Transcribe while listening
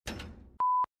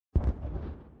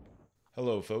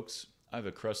Hello folks, I have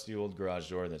a crusty old garage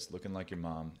door that's looking like your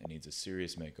mom and needs a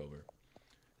serious makeover.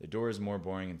 The door is more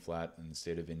boring and flat than the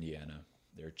state of Indiana.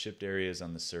 There are chipped areas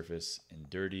on the surface and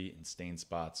dirty and stained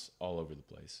spots all over the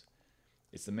place.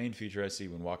 It's the main feature I see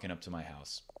when walking up to my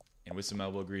house, and with some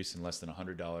elbow grease and less than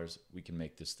 $100, we can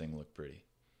make this thing look pretty.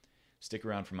 Stick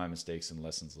around for my mistakes and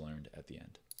lessons learned at the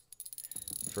end.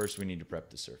 First, we need to prep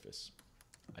the surface.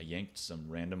 I yanked some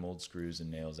random old screws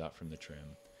and nails out from the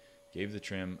trim, gave the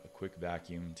trim a quick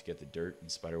vacuum to get the dirt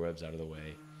and spiderwebs out of the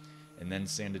way, and then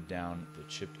sanded down the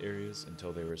chipped areas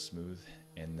until they were smooth,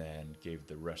 and then gave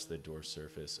the rest of the door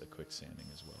surface a quick sanding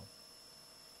as well.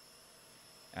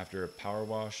 After a power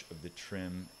wash of the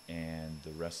trim and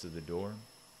the rest of the door,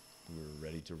 we were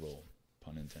ready to roll,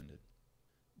 pun intended.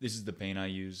 This is the paint I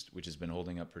used, which has been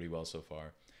holding up pretty well so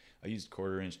far. I used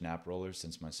 1/4-inch nap rollers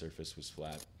since my surface was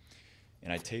flat,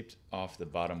 and I taped off the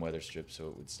bottom weather strip so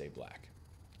it would stay black.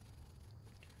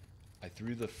 I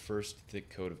threw the first thick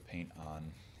coat of paint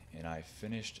on, and I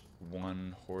finished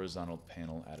one horizontal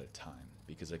panel at a time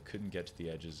because I couldn't get to the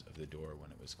edges of the door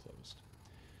when it was closed.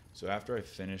 So after I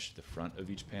finished the front of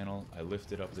each panel, I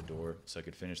lifted up the door so I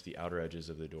could finish the outer edges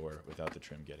of the door without the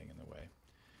trim getting in the way.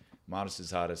 Modest is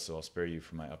hottest, so I'll spare you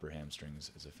from my upper hamstrings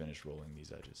as I finish rolling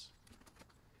these edges.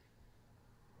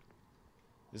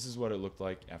 This is what it looked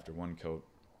like after one coat,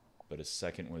 but a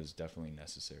second was definitely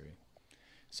necessary.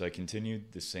 So I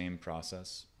continued the same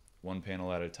process, one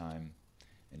panel at a time,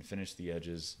 and finished the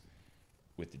edges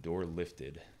with the door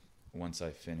lifted once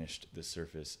I finished the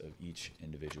surface of each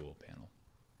individual panel.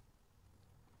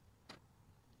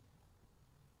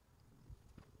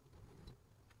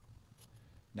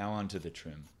 Now on to the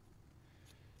trim.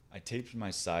 I taped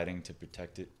my siding to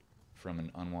protect it from an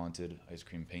unwanted ice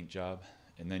cream paint job,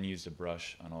 and then used a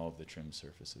brush on all of the trim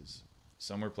surfaces.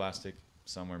 Some were plastic,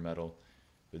 some were metal,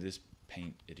 but this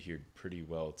paint adhered pretty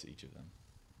well to each of them.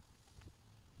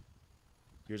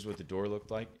 Here's what the door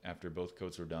looked like after both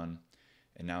coats were done,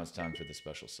 and now it's time for the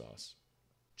special sauce.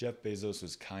 Jeff Bezos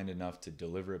was kind enough to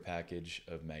deliver a package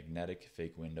of magnetic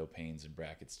fake window panes and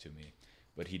brackets to me,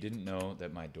 but he didn't know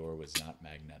that my door was not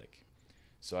magnetic.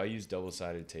 So I used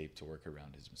double-sided tape to work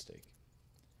around his mistake.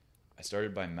 I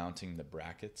started by mounting the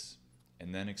brackets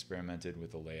and then experimented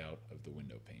with the layout of the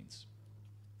window panes.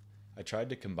 I tried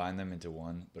to combine them into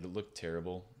one, but it looked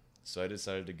terrible, so I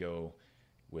decided to go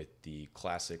with the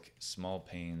classic small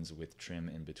panes with trim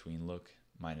in between look,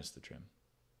 minus the trim.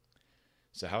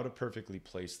 So how to perfectly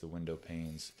place the window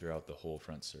panes throughout the whole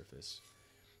front surface.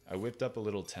 I whipped up a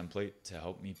little template to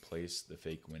help me place the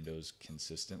fake windows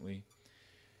consistently,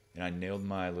 and I nailed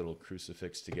my little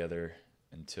crucifix together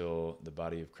until the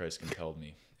body of Christ compelled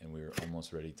me, and we were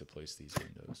almost ready to place these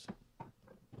windows.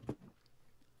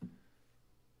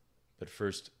 But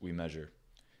first, we measure.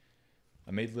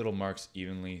 I made little marks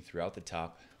evenly throughout the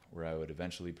top where I would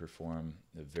eventually perform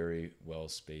the very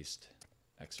well-spaced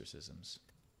exorcisms.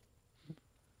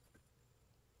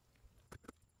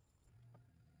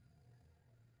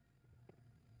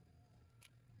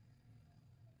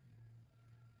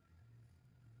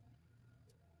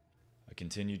 I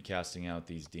continued casting out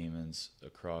these demons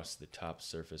across the top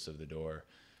surface of the door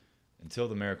until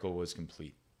the miracle was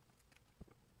complete.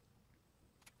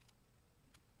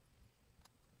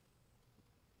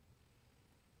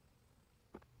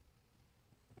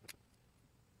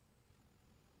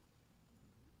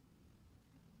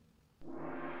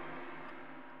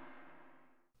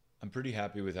 I'm pretty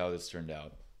happy with how this turned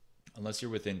out. Unless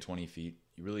you're within 20 feet,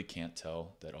 you really can't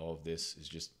tell that all of this is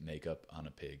just makeup on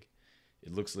a pig.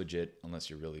 It looks legit unless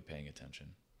you're really paying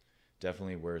attention.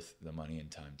 Definitely worth the money and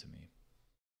time to me.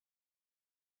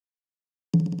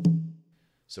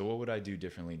 So what would I do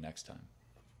differently next time?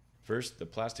 First, the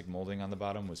plastic molding on the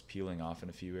bottom was peeling off in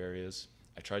a few areas.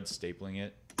 I tried stapling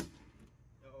it,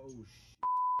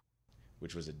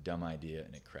 which was a dumb idea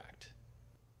and it cracked.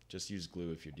 Just use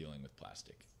glue if you're dealing with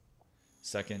plastic.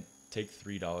 Second, take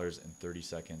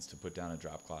 $3.30 to put down a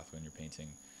drop cloth when you're painting.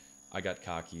 I got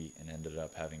cocky and ended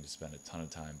up having to spend a ton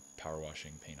of time power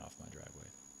washing paint off my driveway.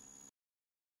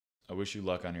 I wish you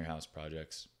luck on your house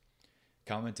projects.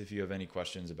 Comment if you have any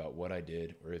questions about what I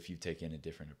did or if you've taken a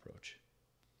different approach.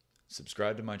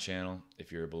 Subscribe to my channel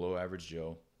if you're a below average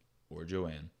Joe or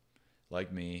Joanne,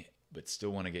 like me, but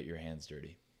still want to get your hands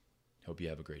dirty. Hope you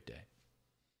have a great day.